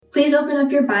Please open up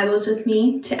your Bibles with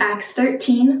me to Acts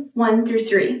 13, 1 through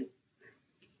 3.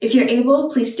 If you're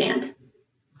able, please stand.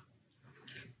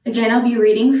 Again, I'll be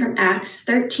reading from Acts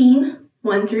 13,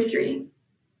 1 through 3.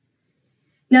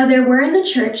 Now there were in the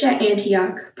church at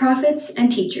Antioch prophets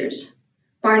and teachers: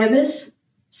 Barnabas,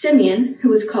 Simeon, who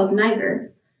was called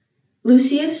Niger,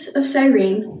 Lucius of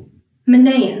Cyrene,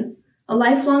 Manaen, a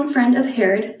lifelong friend of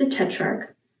Herod the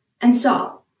Tetrarch, and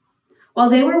Saul. While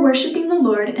they were worshiping the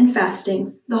Lord and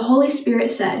fasting, the Holy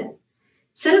Spirit said,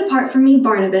 "Set apart for me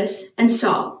Barnabas and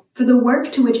Saul for the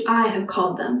work to which I have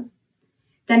called them."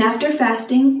 Then after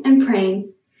fasting and praying,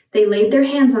 they laid their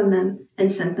hands on them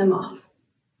and sent them off.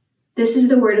 This is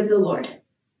the word of the Lord.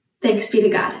 Thanks be to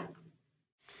God.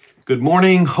 Good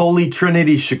morning, Holy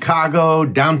Trinity Chicago,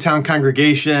 downtown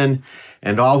congregation,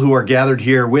 and all who are gathered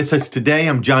here with us today.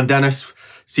 I'm John Dennis,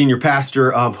 senior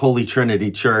pastor of Holy Trinity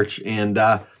Church, and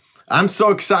I'm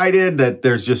so excited that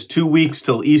there's just 2 weeks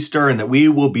till Easter and that we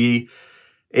will be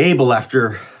able,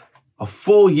 after a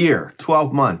full year,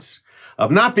 12 months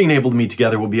of not being able to meet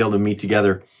together, we'll be able to meet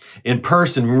together in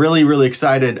person. Really, really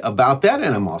excited about that.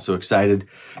 And I'm also excited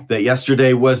that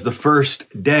yesterday was the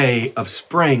first day of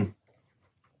spring.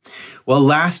 Well,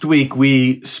 last week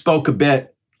we spoke a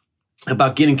bit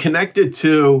about getting connected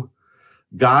to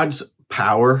God's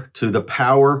power, to the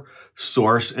power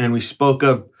source, and we spoke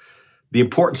of the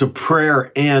importance of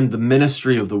prayer and the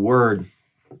ministry of the word.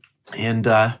 And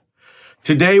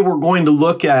today we're going to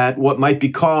look at what might be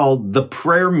called the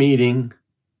prayer meeting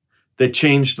that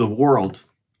changed the world.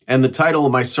 And the title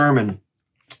of my sermon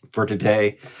for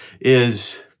today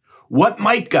is, "What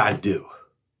Might God Do?"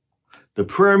 The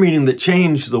prayer meeting that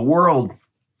changed the world.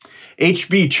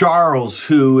 H.B. Charles,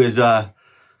 who is an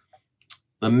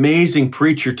amazing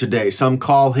preacher today, some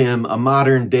call him a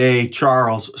modern day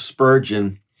Charles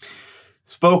Spurgeon,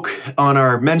 spoke on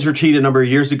our men's retreat a number of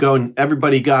years ago, and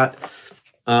everybody got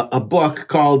a book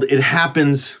called It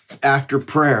Happens After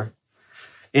Prayer.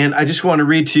 And I just want to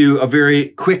read to you a very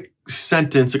quick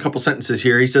sentence, a couple sentences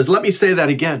here. He says, "Let me say that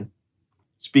again."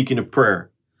 Speaking of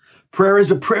prayer, prayer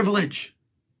is a privilege.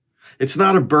 It's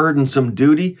not a burdensome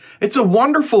duty. It's a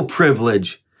wonderful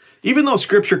privilege. Even though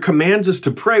Scripture commands us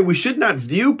to pray, we should not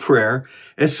view prayer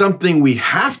as something we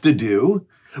have to do.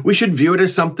 We should view it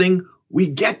as something we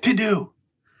get to do.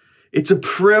 It's a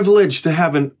privilege to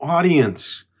have an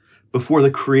audience before the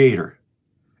Creator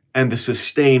and the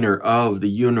Sustainer of the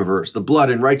universe. The blood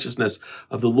and righteousness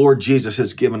of the Lord Jesus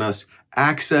has given us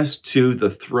access to the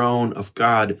throne of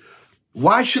God.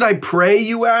 Why should I pray,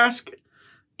 you ask?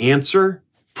 Answer,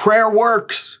 prayer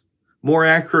works. More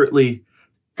accurately,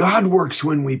 God works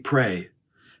when we pray.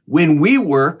 When we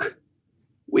work,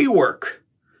 we work.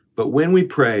 But when we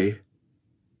pray,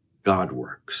 God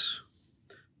works.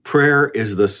 Prayer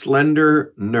is the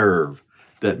slender nerve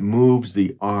that moves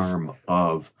the arm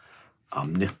of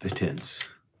omnipotence.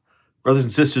 Brothers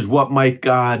and sisters, what might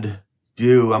God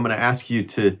do? I'm going to ask you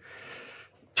to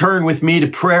turn with me to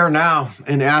prayer now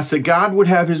and ask that God would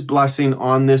have his blessing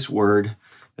on this word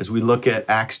as we look at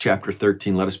Acts chapter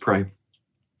 13. Let us pray.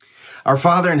 Our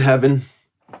Father in heaven,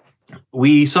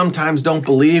 we sometimes don't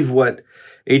believe what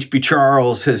H.B.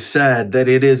 Charles has said, that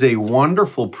it is a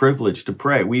wonderful privilege to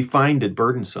pray. We find it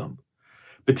burdensome.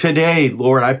 But today,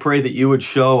 Lord, I pray that you would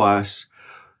show us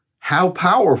how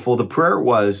powerful the prayer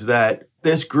was that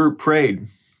this group prayed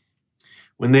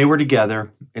when they were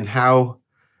together, and how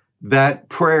that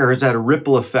prayer has had a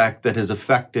ripple effect that has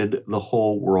affected the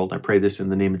whole world. I pray this in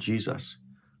the name of Jesus.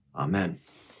 Amen.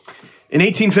 In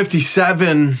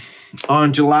 1857,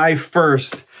 on July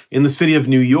 1st, in the city of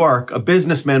New York, a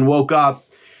businessman woke up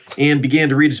and began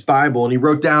to read his Bible, and he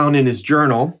wrote down in his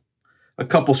journal a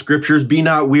couple scriptures: "Be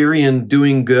not weary in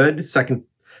doing good," 2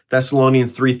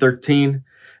 Thessalonians 3:13,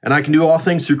 "and I can do all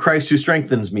things through Christ who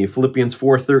strengthens me," Philippians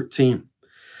 4:13.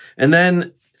 And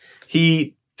then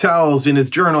he tells in his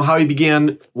journal how he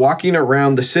began walking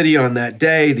around the city on that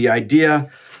day. The idea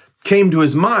came to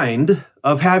his mind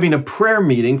of having a prayer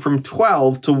meeting from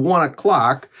 12 to 1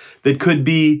 o'clock that could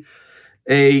be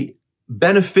a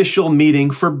beneficial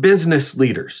meeting for business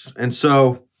leaders. And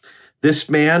so this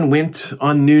man went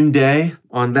on noonday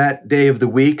on that day of the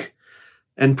week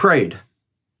and prayed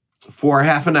for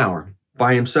half an hour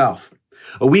by himself.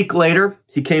 A week later,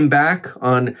 he came back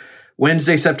on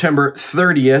Wednesday, September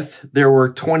 30th. There were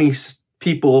 20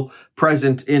 people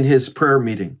present in his prayer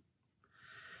meeting.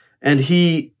 And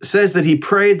he says that he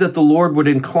prayed that the Lord would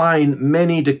incline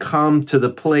many to come to the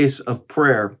place of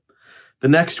prayer. The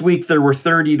next week, there were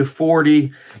 30 to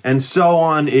 40, and so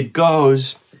on it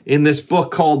goes. In this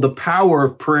book called The Power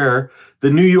of Prayer,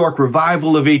 the New York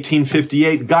Revival of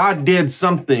 1858, God did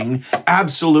something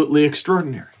absolutely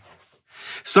extraordinary.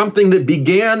 Something that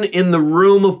began in the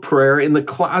room of prayer, in the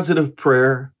closet of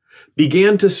prayer,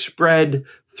 began to spread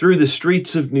through the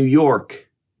streets of New York,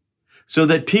 so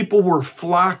that people were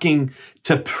flocking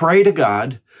to pray to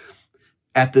God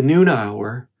at the noon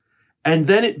hour. And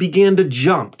then it began to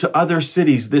jump to other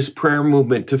cities, this prayer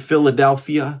movement, to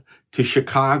Philadelphia, to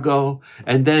Chicago,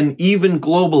 and then even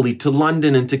globally to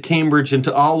London and to Cambridge and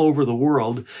to all over the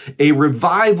world. A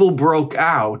revival broke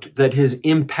out that has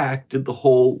impacted the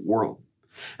whole world.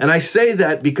 And I say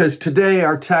that because today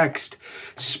our text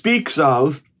speaks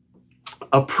of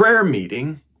a prayer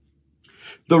meeting,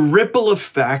 the ripple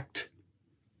effect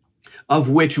of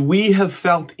which we have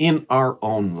felt in our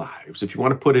own lives. If you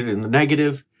want to put it in the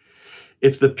negative,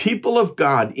 if the people of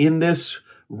God in this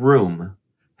room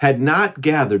had not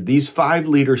gathered these 5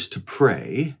 leaders to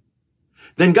pray,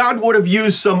 then God would have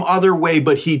used some other way,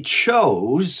 but he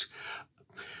chose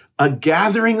a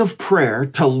gathering of prayer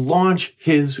to launch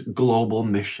his global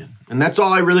mission. And that's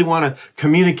all I really want to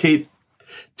communicate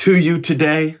to you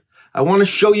today. I want to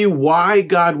show you why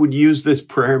God would use this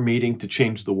prayer meeting to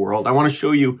change the world. I want to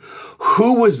show you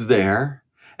who was there,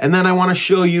 and then I want to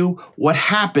show you what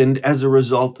happened as a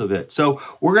result of it. So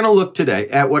we're going to look today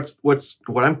at what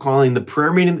I'm calling the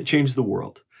prayer meeting that changed the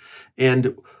world,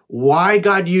 and why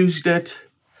God used it,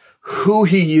 who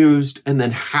he used, and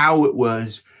then how it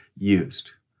was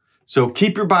used. So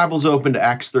keep your Bibles open to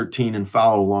Acts 13 and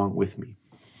follow along with me.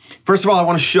 First of all, I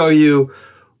want to show you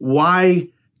why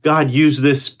God used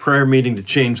this prayer meeting to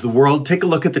change the world. Take a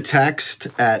look at the text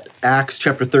at Acts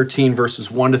chapter 13, verses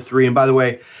 1-3. And by the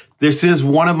way, this is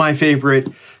one of my favorite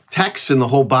texts in the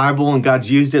whole Bible, and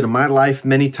God's used it in my life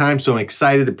many times, so I'm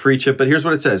excited to preach it. But here's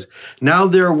what it says. Now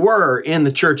there were in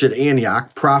the church at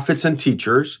Antioch prophets and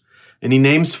teachers, and he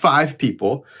names 5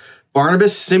 people: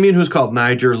 Barnabas, Simeon, who's called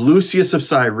Niger, Lucius of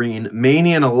Cyrene,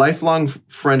 Manaen, a lifelong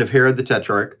friend of Herod the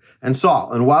Tetrarch, and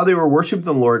Saul. And while they were worshiping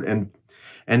the Lord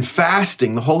and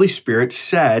fasting, the Holy Spirit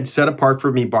said, "Set apart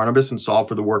for me Barnabas and Saul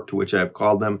for the work to which I have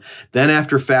called them." Then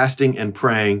after fasting and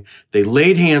praying, they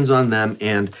laid hands on them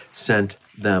and sent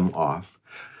them off.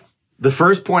 The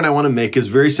first point I want to make is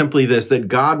very simply this, that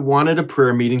God wanted a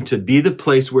prayer meeting to be the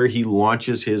place where he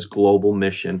launches his global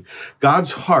mission.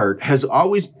 God's heart has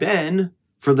always been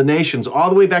for the nations, all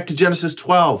the way back to Genesis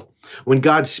 12. When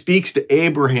God speaks to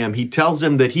Abraham, he tells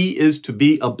him that he is to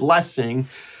be a blessing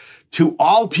to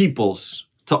all peoples,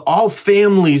 to all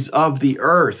families of the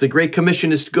earth. The Great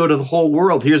Commission is to go to the whole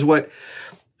world. Here's what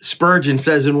Spurgeon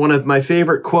says in one of my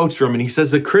favorite quotes from him. He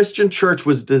says, "The Christian church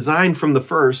was designed from the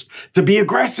first to be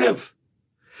aggressive.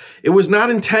 It was not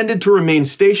intended to remain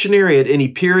stationary at any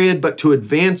period, but to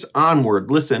advance onward,"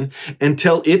 listen,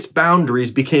 "until its boundaries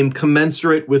became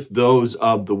commensurate with those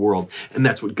of the world." And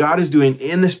that's what God is doing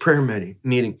in this prayer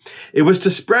meeting. It was to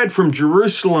spread from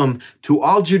Jerusalem to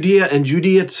all Judea, and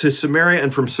Judea to Samaria,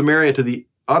 and from Samaria to the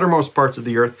uttermost parts of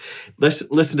the earth.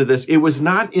 Listen to this. It was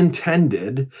not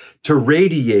intended to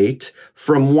radiate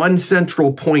from one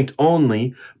central point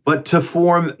only, but to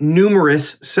form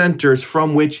numerous centers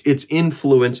from which its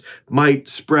influence might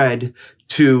spread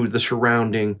to the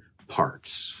surrounding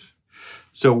parts.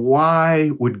 So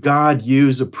why would God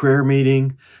use a prayer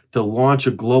meeting to launch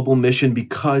a global mission?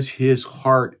 Because his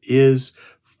heart is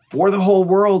for the whole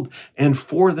world and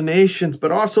for the nations,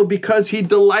 but also because he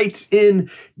delights in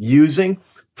using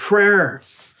prayer.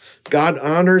 God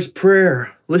honors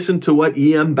prayer. Listen to what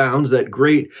E.M. Bounds, that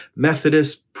great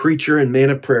Methodist preacher and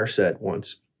man of prayer, said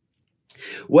once.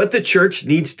 "What the church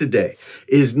needs today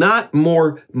is not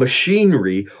more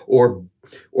machinery or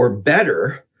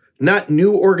better, not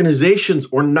new organizations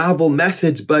or novel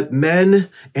methods, but men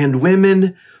and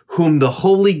women whom the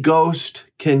Holy Ghost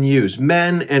can use.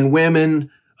 Men and women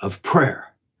of prayer.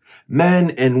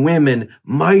 Men and women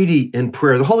mighty in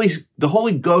prayer." The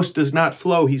Holy Ghost does not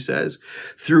flow, he says,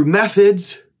 through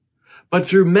methods, but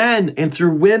through men and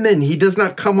through women. He does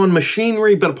not come on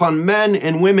machinery, but upon men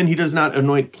and women. He does not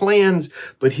anoint plans,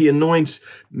 but he anoints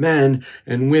men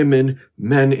and women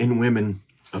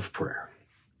of prayer.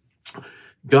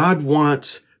 God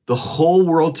wants the whole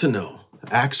world to know,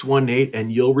 Acts 1:8,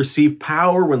 "And you'll receive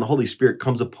power when the Holy Spirit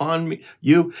comes upon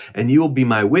you, and you will be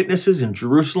my witnesses in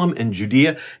Jerusalem and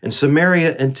Judea and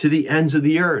Samaria and to the ends of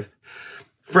the earth."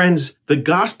 Friends, the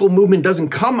gospel movement doesn't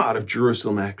come out of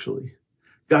Jerusalem, actually.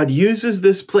 God uses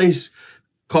this place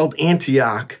called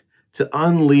Antioch to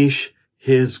unleash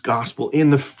his gospel. In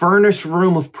the furnace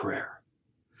room of prayer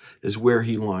is where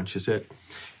he launches it.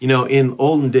 You know, in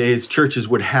olden days, churches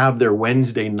would have their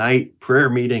Wednesday night prayer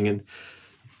meeting, and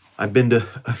I've been to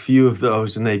a few of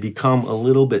those, and they become a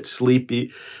little bit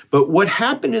sleepy. But what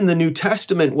happened in the New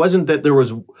Testament wasn't that there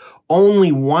was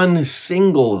only one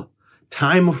single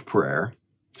time of prayer.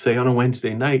 say on a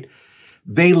Wednesday night,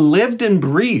 they lived and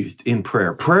breathed in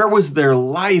prayer. Prayer was their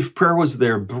life. Prayer was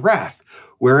their breath.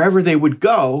 Wherever they would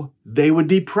go, they would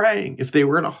be praying. If they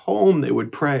were in a home, they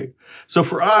would pray. So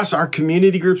for us, our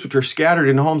community groups, which are scattered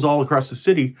in homes all across the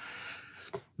city,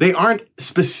 they aren't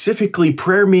specifically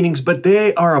prayer meetings, but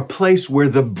they are a place where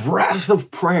the breath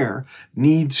of prayer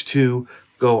needs to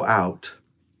go out.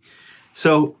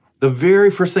 So the very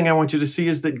first thing I want you to see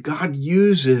is that God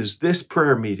uses this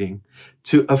prayer meeting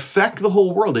to affect the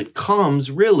whole world. It comes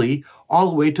really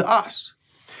all the way to us.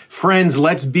 Friends,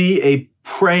 let's be a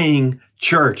praying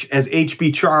church. As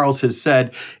H.B. Charles has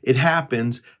said, it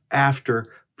happens after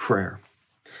prayer.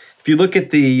 If you look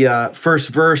at the first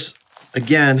verse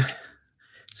again,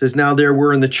 it says, now there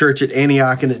were in the church at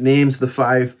Antioch, and it names the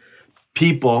 5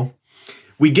 people.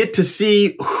 We get to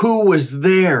see who was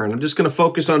there. And I'm just going to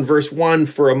focus on verse 1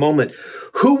 for a moment.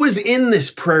 Who was in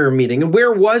this prayer meeting? And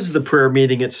where was the prayer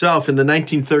meeting itself? In the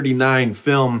 1939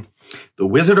 film, The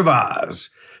Wizard of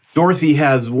Oz, Dorothy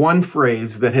has one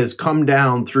phrase that has come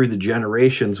down through the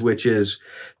generations, which is,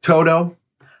 Toto,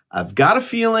 I've got a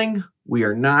feeling we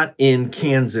are not in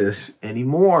Kansas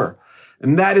anymore.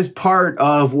 And that is part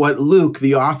of what Luke,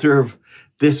 the author of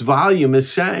this volume,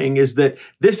 is saying, is that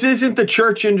this isn't the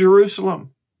church in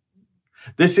Jerusalem.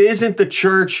 This isn't the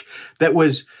church that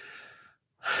was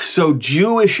so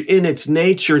Jewish in its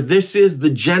nature. This is the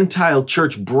Gentile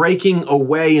church breaking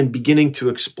away and beginning to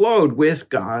explode with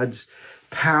God's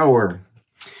power.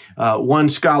 One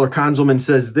scholar, Konzelman,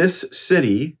 says this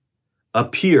city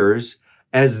appears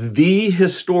as the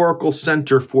historical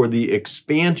center for the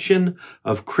expansion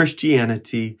of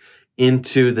Christianity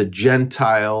into the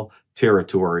Gentile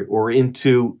territory or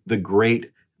into the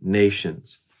great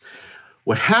nations.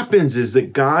 What happens is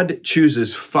that God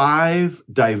chooses 5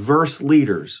 diverse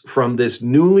leaders from this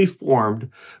newly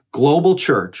formed global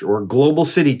church or global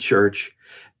city church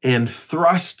and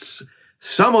thrusts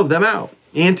some of them out.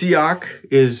 Antioch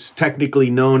is technically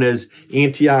known as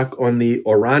Antioch on the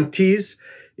Orontes.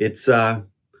 It's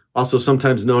also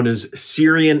sometimes known as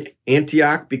Syrian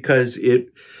Antioch because it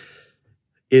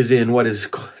is in what is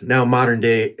now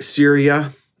modern-day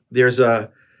Syria. There's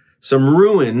some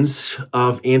ruins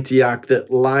of Antioch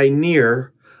that lie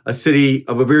near a city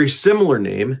of a very similar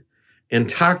name,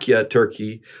 Antakya,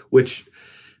 Turkey, which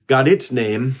got its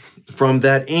name from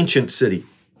that ancient city.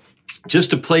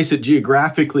 Just to place it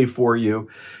geographically for you,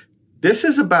 this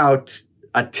is about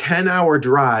a 10-hour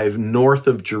drive north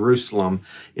of Jerusalem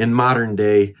in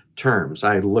modern-day terms.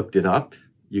 I looked it up.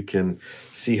 You can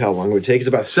see how long it would take. It's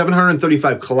about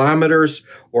 735 kilometers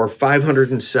or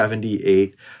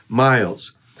 578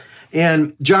 miles.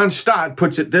 And John Stott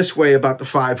puts it this way about the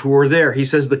 5 who were there. He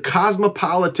says, the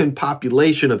cosmopolitan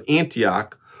population of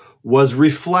Antioch was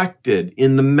reflected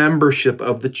in the membership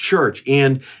of the church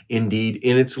and indeed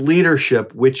in its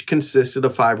leadership, which consisted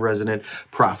of 5 resident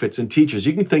prophets and teachers.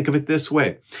 You can think of it this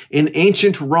way. In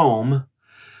ancient Rome,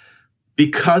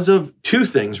 because of 2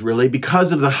 things, really,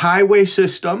 because of the highway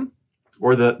system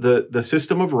or the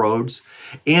system of roads,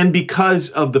 and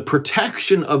because of the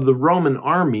protection of the Roman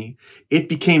army, it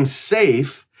became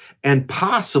safe and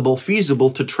possible,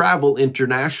 feasible to travel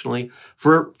internationally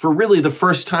for really the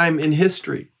first time in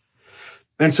history.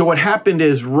 And so what happened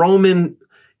is Roman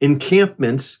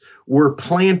encampments were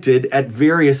planted at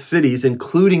various cities,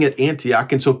 including at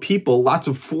Antioch. And so people, lots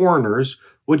of foreigners,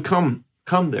 would come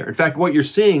there. In fact, what you're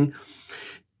seeing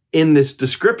in this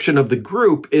description of the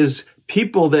group is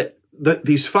people that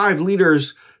these 5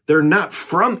 leaders, they're not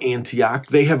from Antioch.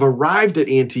 They have arrived at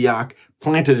Antioch,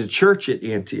 planted a church at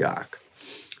Antioch.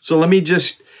 So I'm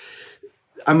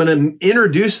going to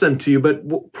introduce them to you,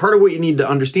 but part of what you need to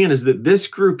understand is that this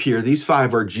group here, these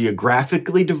 5 are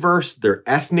geographically diverse, they're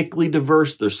ethnically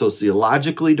diverse, they're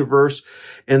sociologically diverse,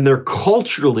 and they're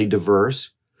culturally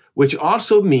diverse, which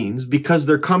also means because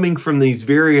they're coming from these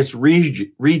various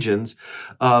regions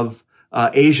of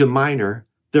Asia Minor,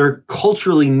 they're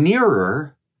culturally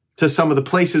nearer to some of the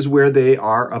places where they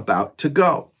are about to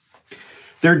go.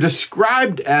 They're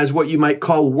described as what you might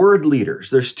call word leaders.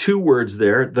 There's 2 words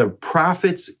there, the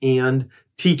prophets and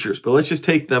teachers, but let's just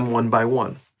take them one by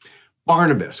one.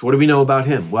 Barnabas, what do we know about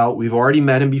him? Well, we've already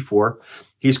met him before.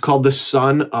 He's called the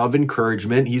son of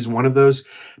encouragement. He's one of those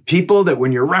people that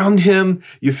when you're around him,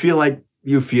 you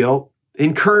feel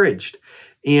encouraged.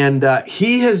 And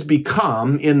he has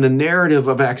become, in the narrative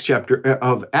of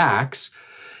Acts,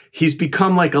 he's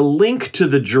become like a link to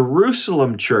the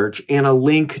Jerusalem church and a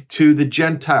link to the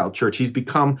Gentile church. He's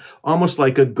become almost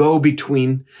like a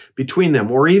go-between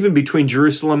them, or even between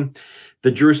Jerusalem,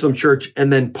 the Jerusalem church,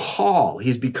 and then Paul.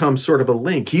 He's become sort of a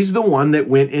link. He's the one that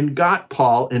went and got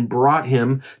Paul and brought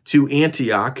him to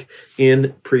Antioch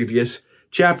in previous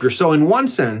chapters. So in one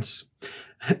sense,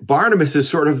 Barnabas is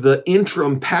sort of the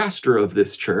interim pastor of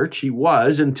this church. He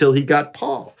was until he got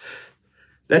Paul.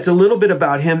 That's a little bit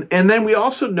about him. And then we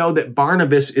also know that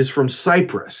Barnabas is from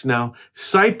Cyprus. Now,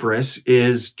 Cyprus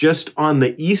is just on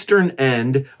the eastern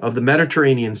end of the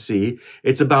Mediterranean Sea.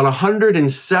 It's about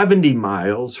 170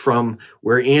 miles from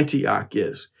where Antioch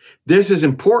is. This is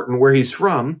important where he's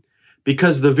from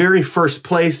because the very first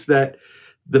place that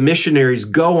the missionaries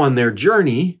go on their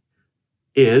journey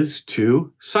is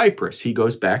to Cyprus. He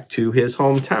goes back to his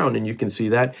hometown, and you can see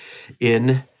that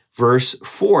in Verse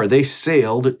 4, they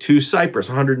sailed to Cyprus,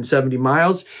 170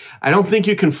 miles. I don't think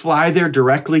you can fly there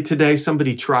directly today.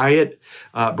 Somebody try it.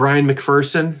 Brian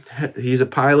McPherson, he's a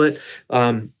pilot.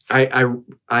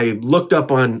 I looked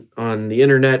up on the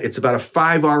internet. It's about a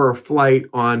 5-hour flight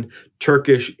on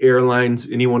Turkish Airlines.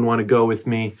 Anyone want to go with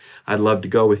me? I'd love to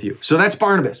go with you. So that's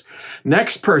Barnabas.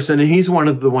 Next person, and he's one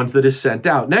of the ones that is sent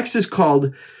out. Next is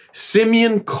called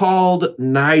Simeon called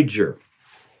Niger.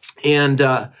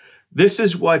 And this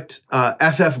is what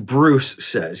F.F. Bruce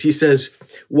says. He says,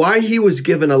 why he was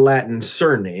given a Latin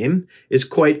surname is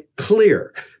quite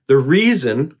clear. The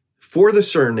reason for the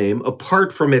surname,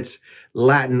 apart from its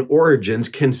Latin origins,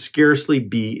 can scarcely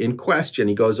be in question.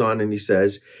 He goes on and he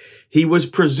says, he was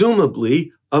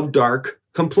presumably of dark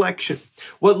complexion.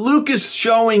 What Luke is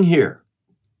showing here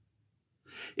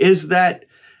is that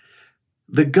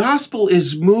the gospel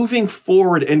is moving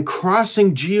forward and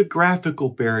crossing geographical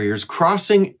barriers,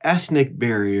 crossing ethnic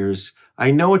barriers.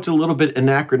 I know it's a little bit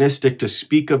anachronistic to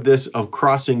speak of this, of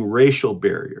crossing racial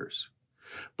barriers.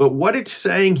 But what it's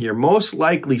saying here, most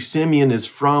likely Simeon is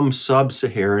from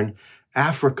sub-Saharan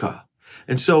Africa.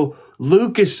 And so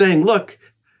Luke is saying, look,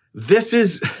 this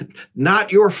is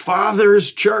not your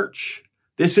father's church.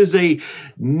 This is a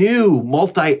new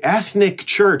multi-ethnic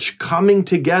church coming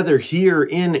together here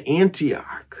in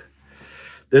Antioch.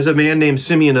 There's a man named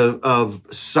Simeon of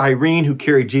Cyrene who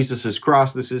carried Jesus'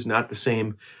 cross. This is not the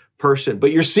same person,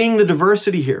 but you're seeing the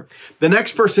diversity here. The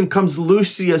next person comes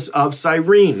Lucius of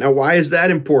Cyrene. Now, why is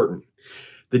that important?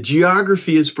 The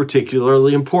geography is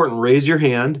particularly important. Raise your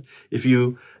hand if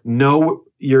you know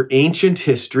your ancient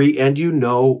history and you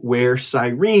know where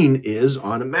Cyrene is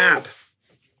on a map.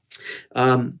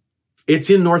 It's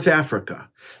in North Africa.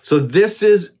 So this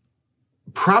is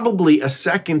probably a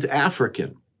second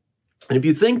African. And if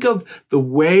you think of the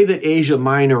way that Asia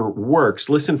Minor works,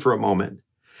 listen for a moment.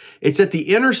 It's at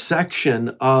the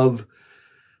intersection of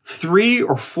 3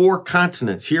 or 4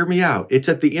 continents. Hear me out. It's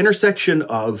at the intersection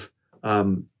of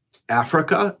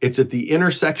Africa. It's at the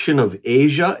intersection of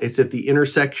Asia. It's at the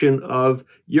intersection of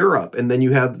Europe. And then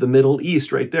you have the Middle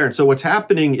East right there. And so what's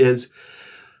happening is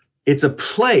it's a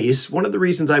place, one of the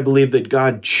reasons I believe that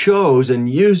God chose and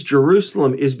used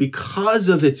Jerusalem is because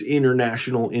of its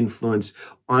international influence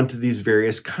onto these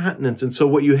various continents. And so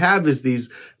what you have is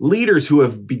these leaders who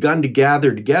have begun to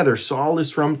gather together. Saul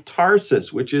is from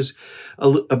Tarsus, which is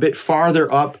a bit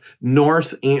farther up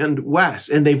north and west,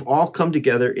 and they've all come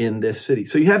together in this city.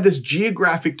 So you have this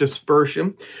geographic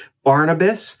dispersion.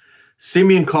 Barnabas,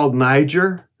 Simeon called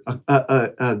Niger,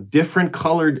 a different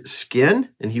colored skin,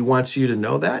 and he wants you to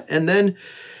know that. And then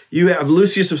you have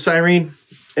Lucius of Cyrene,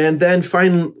 and then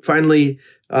finally,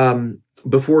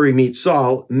 before we meet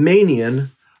Saul,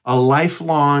 Manaen, a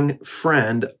lifelong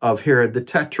friend of Herod the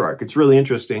Tetrarch. It's really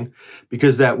interesting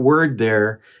because that word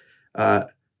there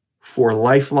for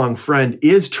lifelong friend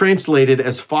is translated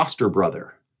as foster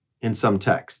brother in some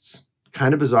texts.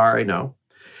 Kind of bizarre, I know.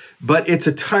 But it's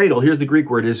a title. Here's the Greek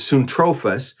word, is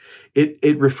suntrophos.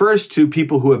 It refers to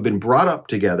people who have been brought up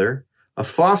together, a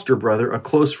foster brother, a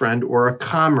close friend, or a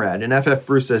comrade. And F.F.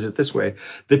 Bruce says it this way: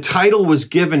 the title was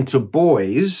given to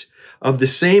boys of the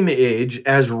same age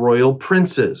as royal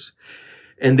princes,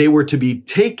 and they were to be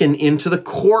taken into the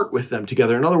court with them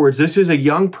together. In other words, this is a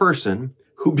young person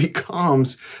who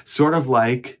becomes sort of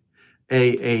like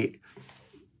a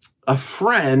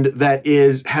friend that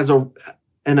has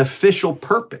an official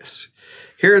purpose.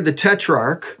 Herod the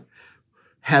Tetrarch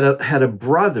had a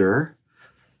brother,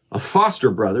 a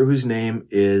foster brother, whose name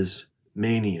is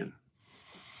Manaen.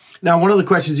 Now, one of the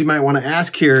questions you might want to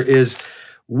ask here is,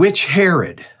 which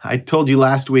Herod? I told you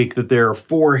last week that there are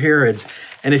 4 Herods.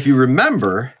 And if you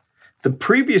remember, the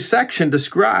previous section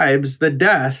describes the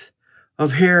death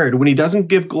of Herod when he doesn't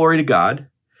give glory to God.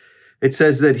 It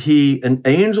says that an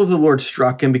angel of the Lord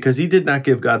struck him because he did not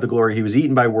give God the glory. He was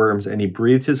eaten by worms and he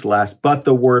breathed his last, but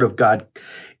the word of God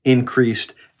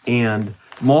increased and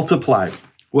multiplied.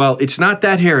 Well, it's not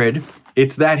that Herod,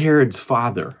 it's that Herod's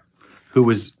father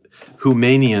who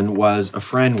Manaen was a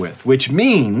friend with, which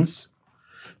means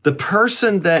the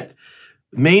person that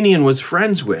Manaen was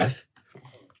friends with,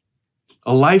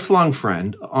 a lifelong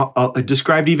friend,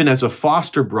 described even as a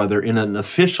foster brother in an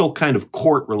official kind of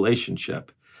court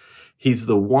relationship. He's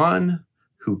the one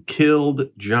who killed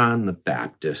John the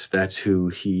Baptist. That's who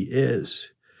he is.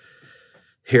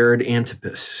 Herod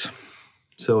Antipas.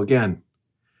 So again,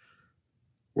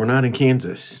 we're not in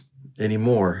Kansas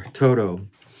anymore. Toto.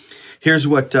 Here's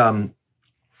what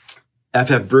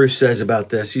F.F. Bruce says about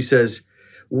this. He says,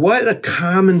 what a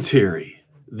commentary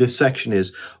this section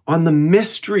is on the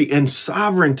mystery and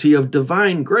sovereignty of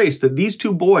divine grace, that these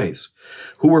two boys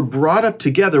who were brought up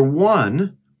together,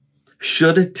 one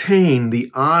should attain the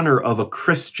honor of a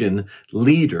Christian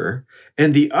leader,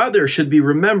 and the other should be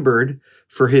remembered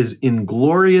for his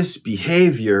inglorious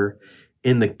behavior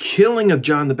in the killing of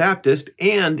John the Baptist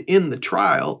and in the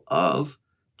trial of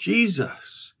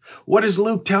Jesus. What is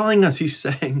Luke telling us? He's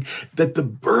saying that the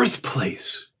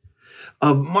birthplace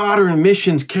of modern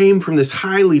missions came from this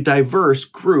highly diverse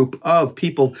group of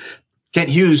people. Kent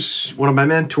Hughes, one of my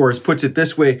mentors, puts it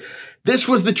this way. This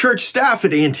was the church staff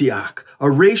at Antioch, a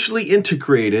racially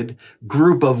integrated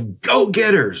group of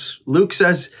go-getters. Luke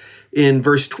says in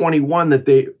verse 21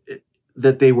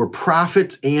 that they were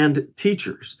prophets and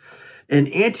teachers.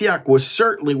 And Antioch was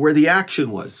certainly where the action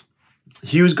was.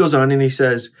 Hughes goes on and he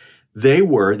says,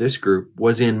 this group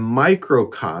was in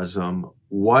microcosm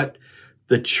what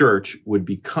the church would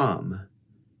become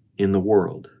in the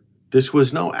world. This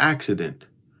was no accident,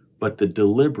 but the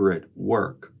deliberate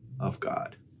work of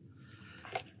God.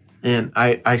 And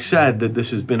I said that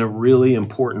this has been a really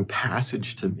important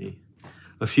passage to me.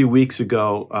 A few weeks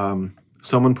ago,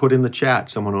 someone put in the chat,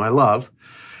 someone who I love,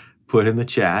 put in the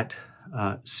chat,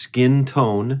 skin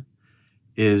tone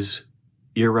is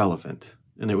irrelevant.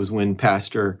 And it was when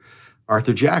Pastor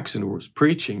Arthur Jackson was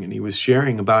preaching, and he was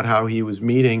sharing about how he was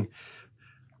meeting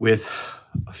with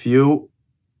a few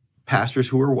pastors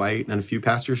who were white and a few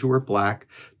pastors who were black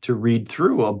to read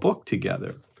through a book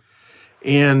together.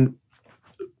 And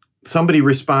somebody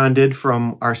responded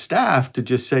from our staff to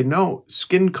just say, no,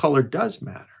 skin color does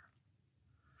matter.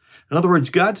 In other words,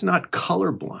 God's not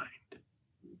colorblind.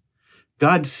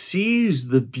 God sees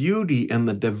the beauty and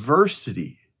the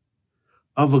diversity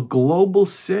of a global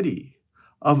city,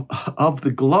 of the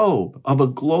globe, of a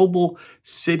global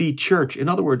city church. In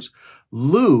other words,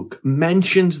 Luke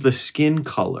mentions the skin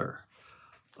color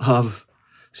of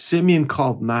Simeon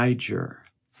called Niger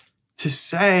to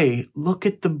say, look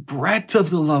at the breadth of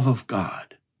the love of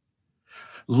God.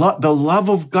 The love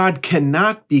of God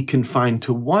cannot be confined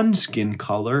to one skin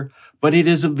color, but it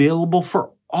is available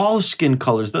for all skin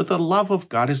colors. That the love of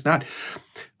God is not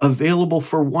available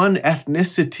for one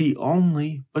ethnicity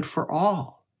only, but for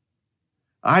all.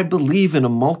 I believe in a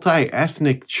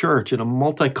multi-ethnic church, in a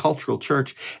multicultural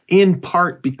church, in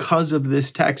part because of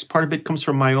this text. Part of it comes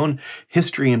from my own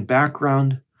history and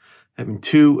background, having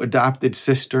two adopted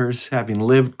sisters, having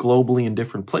lived globally in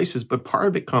different places, but part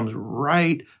of it comes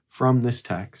right from this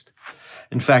text.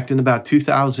 In fact, in about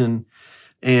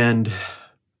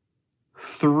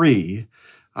 2003,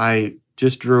 I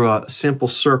just drew a simple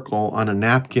circle on a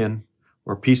napkin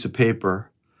or piece of paper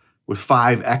with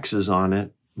 5 X's on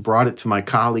it, brought it to my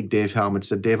colleague, Dave Helm, and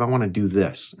said, Dave, I want to do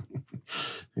this.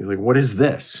 He's like, what is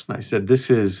this? And I said, this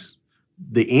is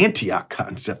the Antioch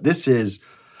concept. This is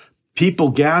people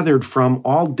gathered from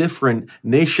all different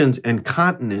nations and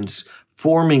continents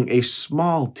forming a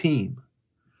small team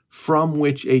from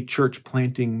which a church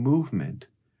planting movement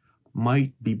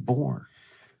might be born.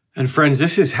 And friends,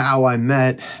 this is how I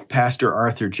met Pastor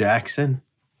Arthur Jackson.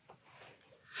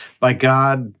 By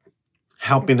God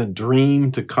helping a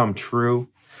dream to come true.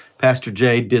 Pastor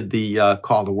Jay did the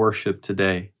call to worship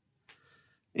today.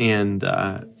 And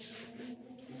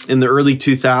in the early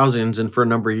 2000s, and for a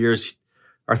number of years,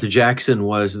 Arthur Jackson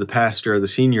was the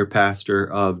senior pastor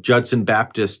of Judson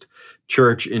Baptist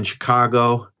Church in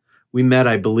Chicago. We met,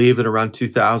 I believe, in around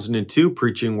 2002,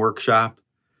 preaching workshop,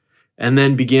 and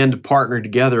then began to partner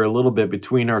together a little bit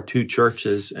between our two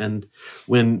churches. And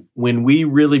when we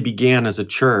really began as a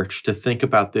church to think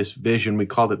about this vision, we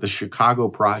called it the Chicago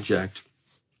Project.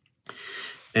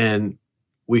 And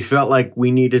we felt like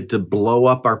we needed to blow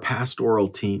up our pastoral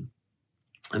team.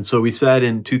 And so we said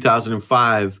in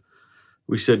 2005,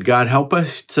 we said, God, help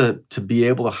us to be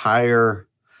able to hire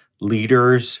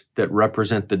leaders that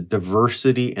represent the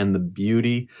diversity and the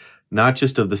beauty, not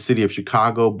just of the city of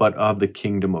Chicago, but of the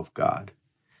kingdom of God.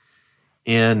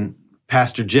 And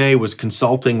Pastor Jay was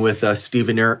consulting with Steve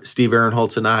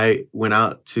Ehrenholtz, and I went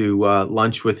out to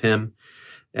lunch with him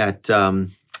at the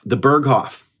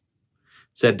Berghoff.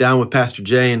 sat down with Pastor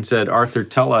Jay and said, Arthur,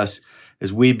 tell us,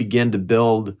 as we begin to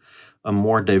build a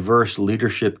more diverse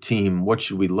leadership team, what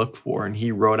should we look for? And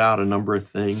he wrote out a number of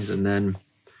things. And then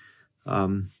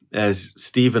as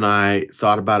Steve and I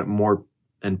thought about it more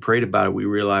and prayed about it, we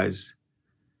realized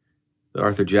that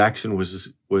Arthur Jackson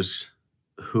was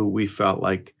who we felt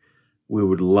like we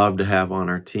would love to have on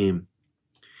our team.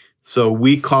 So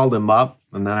we called him up,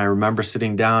 and then I remember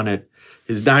sitting down at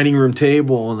his dining room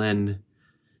table and then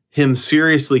him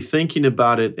seriously thinking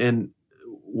about it. And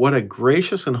what a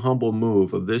gracious and humble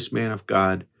move of this man of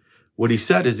God. What he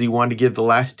said is he wanted to give the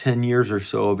last 10 years or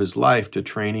so of his life to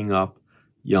training up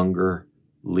younger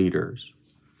leaders.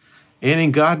 And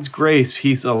in God's grace,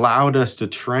 he's allowed us to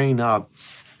train up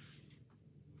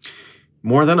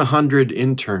more than 100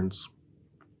 interns.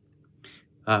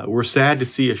 We're sad to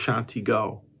see Ashanti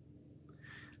go,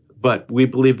 but we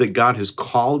believe that God has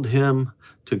called him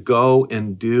to go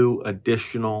and do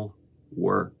additional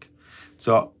work.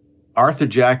 So Arthur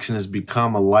Jackson has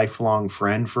become a lifelong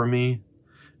friend for me,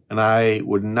 and I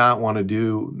would not want to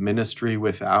do ministry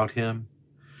without him.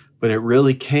 But it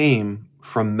really came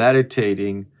from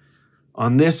meditating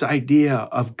on this idea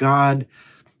of God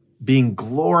being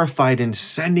glorified and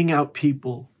sending out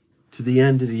people to the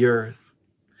end of the earth.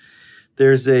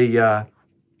 There's a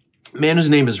man whose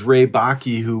name is Ray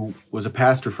Bakke, who was a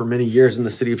pastor for many years in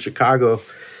the city of Chicago.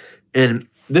 And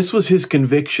this was his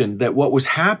conviction that what was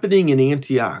happening in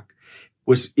Antioch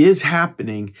is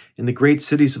happening in the great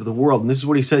cities of the world. And this is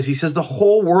what he says. He says, the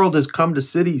whole world has come to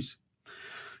cities.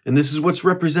 And this is what's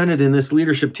represented in this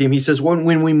leadership team. He says,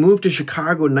 when we moved to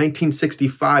Chicago in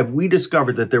 1965, we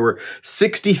discovered that there were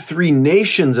 63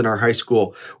 nations in our high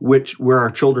school, where our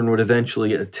children would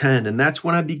eventually attend. And that's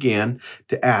when I began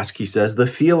to ask, he says, the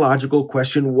theological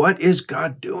question, what is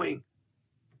God doing?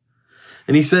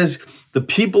 And he says, the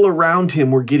people around him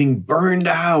were getting burned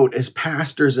out as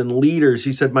pastors and leaders.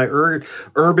 He said, my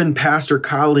urban pastor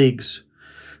colleagues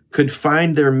could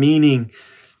find their meaning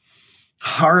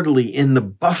hardly in the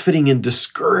buffeting and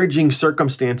discouraging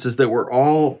circumstances that were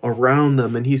all around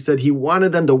them. And he said he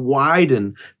wanted them to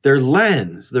widen their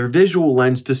lens, their visual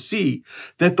lens, to see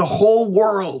that the whole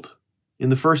world in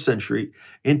the first century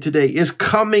and today is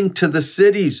coming to the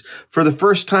cities for the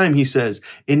first time, he says,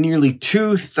 in nearly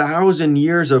 2,000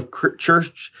 years of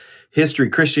church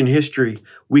history, Christian history.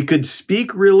 We could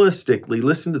speak realistically,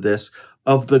 listen to this,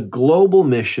 of the global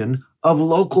mission of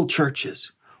local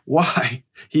churches. Why?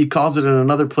 He calls it in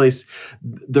another place,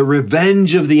 the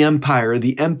revenge of the empire.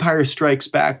 The empire strikes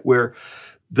back, where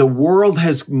the world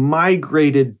has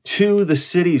migrated to the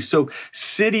cities. So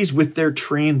cities with their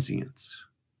transients.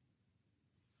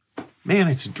 Man,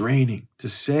 it's draining to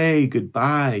say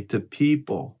goodbye to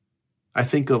people. I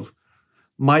think of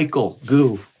Michael,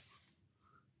 Goo,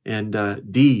 and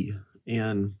Dee,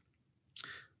 and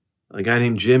a guy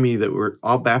named Jimmy that were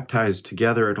all baptized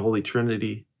together at Holy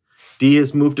Trinity. Dee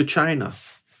has moved to China.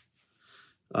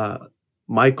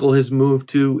 Michael has moved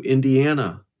to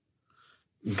Indiana.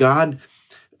 God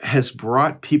has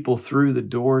brought people through the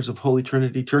doors of Holy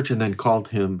Trinity Church and then called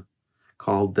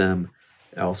them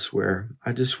elsewhere.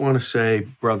 I just want to say,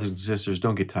 brothers and sisters,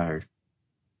 don't get tired.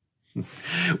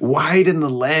 Widen the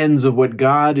lens of what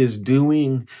God is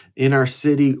doing in our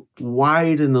city.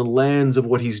 Widen the lens of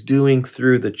what he's doing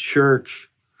through the church.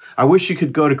 I wish you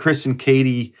could go to Chris and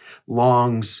Katie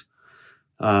Long's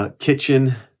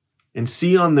kitchen and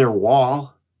see on their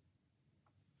wall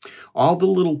all the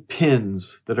little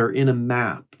pins that are in a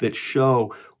map that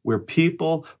show where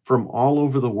people from all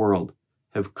over the world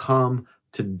have come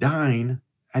to dine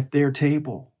at their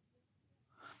table.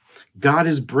 God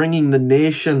is bringing the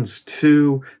nations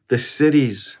to the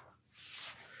cities.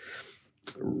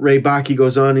 Ray Bakke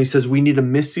goes on, he says, we need a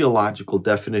missiological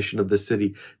definition of the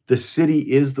city. The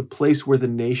city is the place where the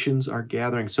nations are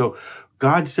gathering. So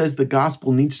God says the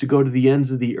gospel needs to go to the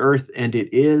ends of the earth, and it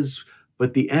is,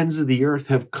 but the ends of the earth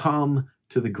have come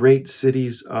to the great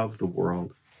cities of the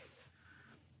world.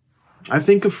 I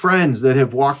think of friends that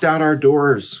have walked out our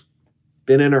doors,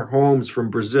 been in our homes from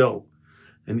Brazil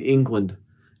and England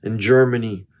and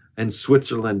Germany and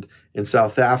Switzerland and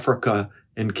South Africa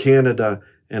and Canada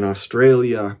and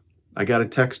Australia. I got a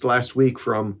text last week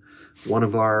from one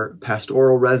of our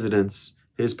pastoral residents,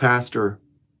 his pastor,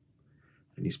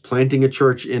 and he's planting a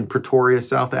church in Pretoria,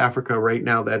 South Africa right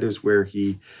now. That is where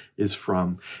he is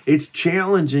from. It's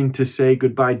challenging to say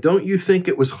goodbye. Don't you think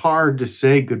it was hard to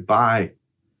say goodbye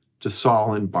to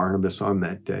Saul and Barnabas on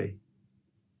that day?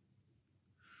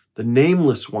 The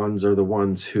nameless ones are the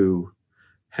ones who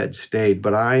had stayed,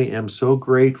 but I am so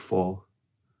grateful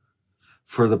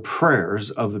for the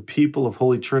prayers of the people of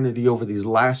Holy Trinity over these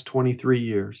last 23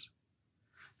 years.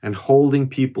 and holding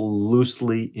people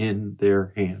loosely in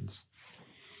their hands.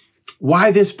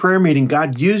 Why this prayer meeting?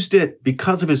 God used it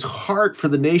because of his heart for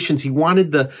the nations. He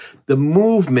wanted the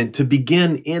movement to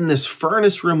begin in this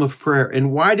furnace room of prayer.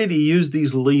 And why did he use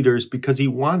these leaders? Because he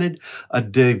wanted a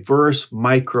diverse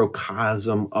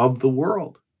microcosm of the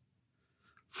world.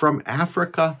 From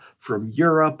Africa, from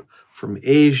Europe, from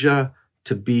Asia,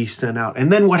 to be sent out.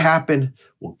 And then what happened?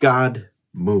 Well, God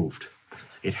moved.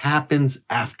 It happens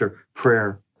after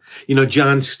prayer. You know,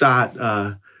 John Stott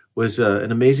was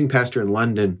an amazing pastor in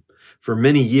London for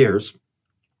many years.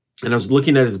 And I was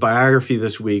looking at his biography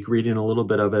this week, reading a little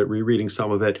bit of it, rereading some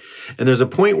of it. And there's a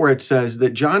point where it says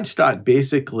that John Stott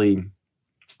basically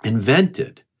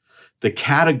invented the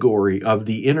category of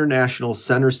the International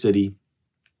Center City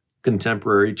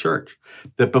Contemporary Church.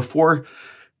 That before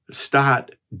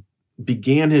Stott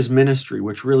began his ministry,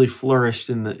 which really flourished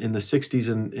in the 60s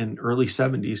and early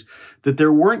 70s, that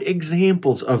there weren't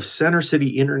examples of Center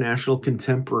City International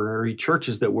Contemporary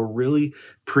churches that were really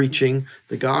preaching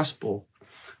the gospel.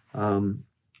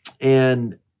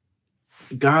 And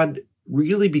God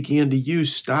really began to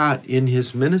use Stott in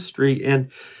his ministry. And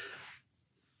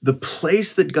the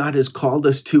place that God has called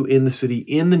us to in the city,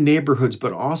 in the neighborhoods,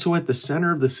 but also at the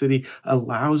center of the city,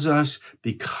 allows us,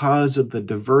 because of the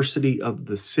diversity of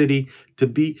the city, to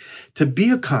be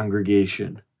a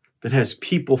congregation that has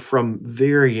people from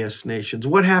various nations.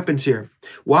 What happens here?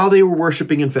 While they were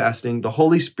worshiping and fasting, the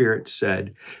Holy Spirit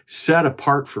said, "Set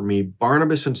apart for me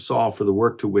Barnabas and Saul for the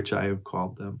work to which I have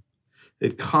called them."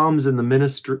 It comes in the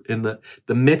ministry, in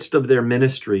the midst of their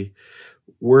ministry,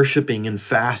 worshiping and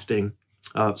fasting.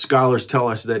 Scholars tell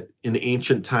us that in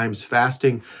ancient times,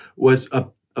 fasting was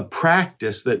a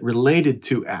practice that related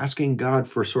to asking God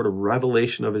for sort of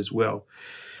revelation of his will.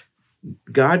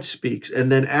 God speaks,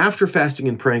 and then after fasting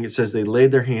and praying, it says they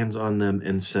laid their hands on them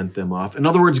and sent them off. In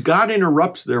other words, God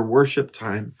interrupts their worship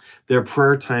time, their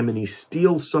prayer time, and he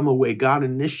steals some away. God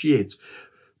initiates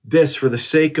this for the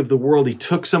sake of the world. He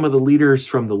took some of the leaders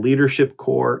from the leadership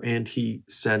corps and he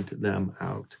sent them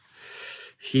out.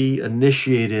 He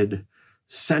initiated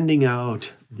sending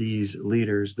out these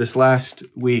leaders. This last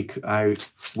week, I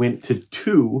went to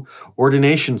 2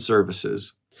 ordination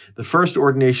services. The first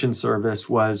ordination service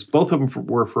was, both of them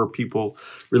were for people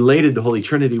related to Holy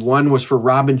Trinity. One was for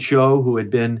Robin Cho, who had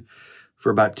been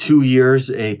for about 2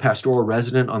 years a pastoral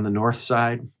resident on the north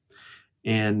side.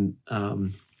 And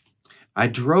I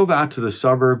drove out to the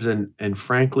suburbs, and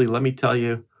frankly, let me tell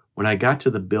you, when I got to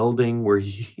the building where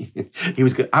he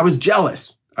was, I was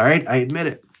jealous, all right? I admit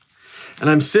it. And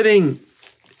I'm sitting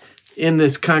in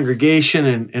this congregation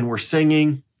and we're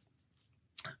singing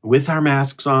with our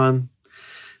masks on.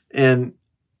 And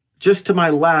just to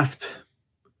my left,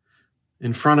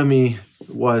 in front of me,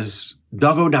 was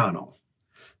Doug O'Donnell,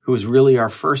 who was really our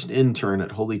first intern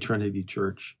at Holy Trinity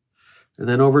Church. And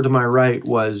then over to my right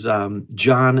was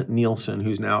John Nielsen,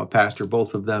 who's now a pastor,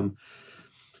 both of them.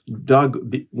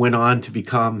 Doug went on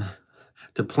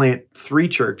to plant 3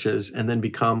 churches and then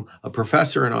become a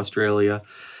professor in Australia,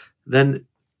 then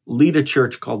lead a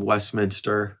church called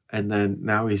Westminster, and then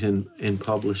now he's in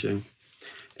publishing.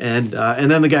 And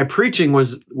then the guy preaching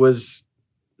was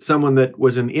someone that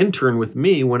was an intern with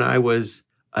me when I was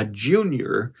a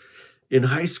junior in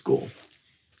high school.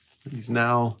 He's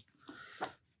now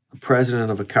the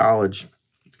president of a college.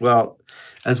 Well,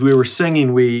 as we were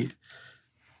singing, we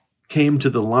came to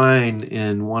the line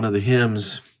in one of the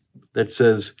hymns that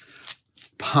says,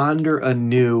 "Ponder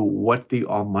anew what the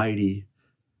Almighty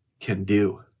can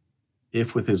do,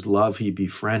 if with his love he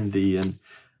befriend thee." And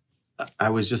I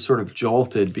was just sort of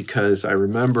jolted because I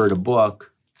remembered a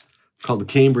book called The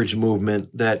Cambridge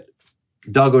Movement that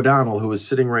Doug O'Donnell, who was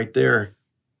sitting right there,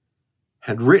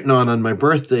 had written on my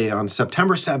birthday on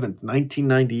September 7th,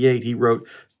 1998. He wrote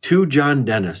to John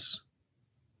Dennis,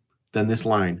 then this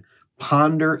line,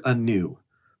 "Ponder anew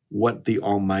what the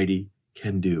Almighty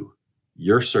can do.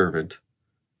 Your servant,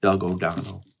 Doug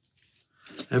O'Donnell."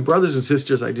 And brothers and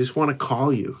sisters, I just want to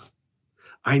call you.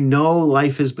 I know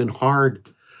life has been hard,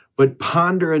 but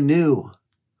ponder anew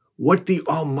what the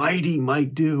Almighty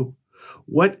might do.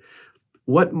 What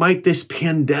might this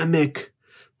pandemic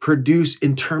produce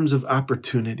in terms of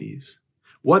opportunities?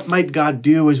 What might God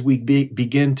do as we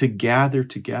begin to gather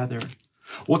together?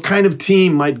 What kind of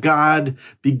team might God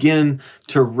begin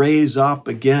to raise up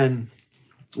again?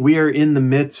 We are in the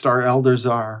midst, our elders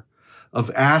are,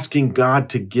 of asking God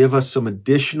to give us some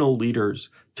additional leaders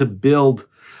to build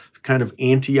kind of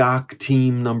Antioch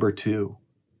team number 2.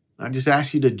 I just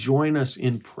ask you to join us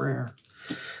in prayer.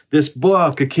 This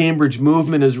book, A Cambridge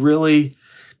Movement, is really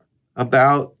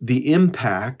about the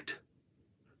impact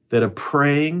that a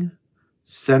praying,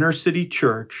 Center City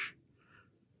Church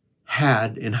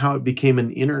had and how it became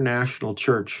an international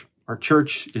church. Our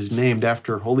church is named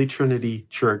after Holy Trinity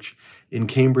Church in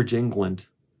Cambridge, England.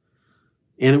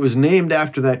 And it was named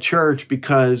after that church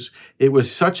because it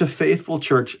was such a faithful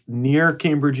church near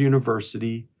Cambridge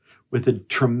University with a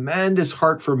tremendous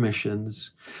heart for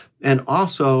missions and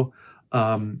also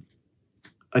a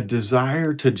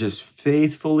desire to just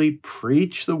faithfully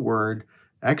preach the word,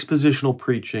 expositional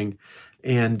preaching,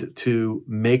 and to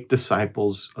make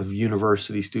disciples of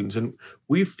university students. And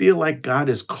we feel like God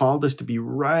has called us to be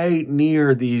right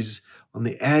near these, on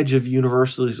the edge of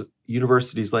universities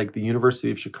like the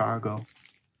University of Chicago,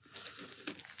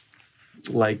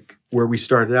 like where we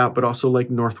started out, but also like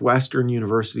Northwestern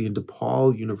University and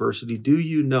DePaul University. Do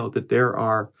you know that there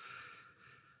are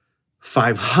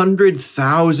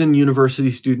 500,000 university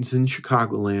students in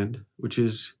Chicagoland, which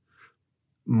is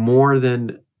more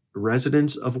than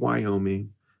residents of Wyoming,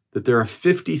 that there are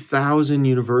 50,000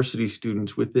 university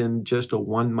students within just a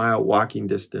 1 mile walking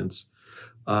distance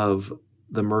of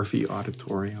the Murphy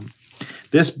Auditorium.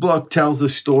 This book tells the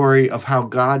story of how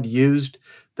God used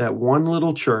that one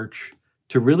little church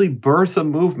to really birth a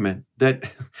movement that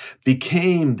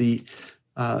became the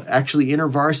actually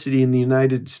InterVarsity in the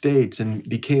United States and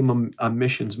became a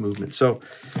missions movement. So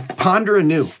ponder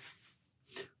anew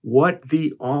what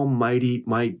the Almighty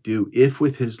might do if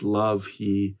with his love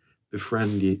he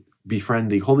befriend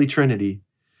the Holy Trinity.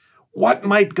 What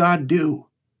might God do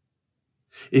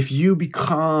if you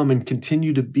become and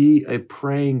continue to be a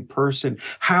praying person?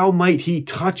 How might he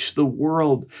touch the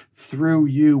world through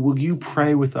you? Will you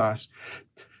pray with us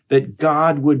that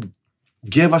God would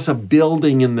give us a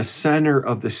building in the center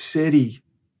of the city,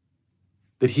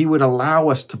 that he would allow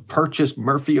us to purchase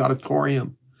Murphy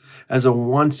Auditorium as a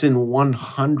once in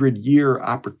 100-year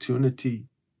opportunity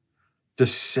to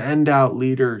send out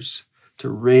leaders, to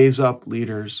raise up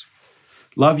leaders.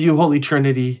 Love you, Holy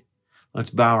Trinity. Let's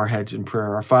bow our heads in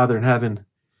prayer. Our Father in heaven,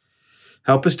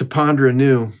 help us to ponder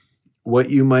anew what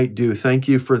you might do. Thank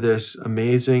you for this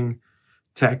amazing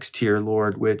text here,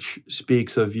 Lord, which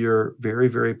speaks of your very,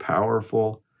 very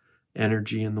powerful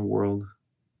energy in the world.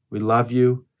 We love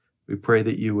you. We pray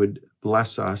that you would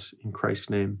bless us in Christ's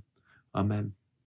name. Amen.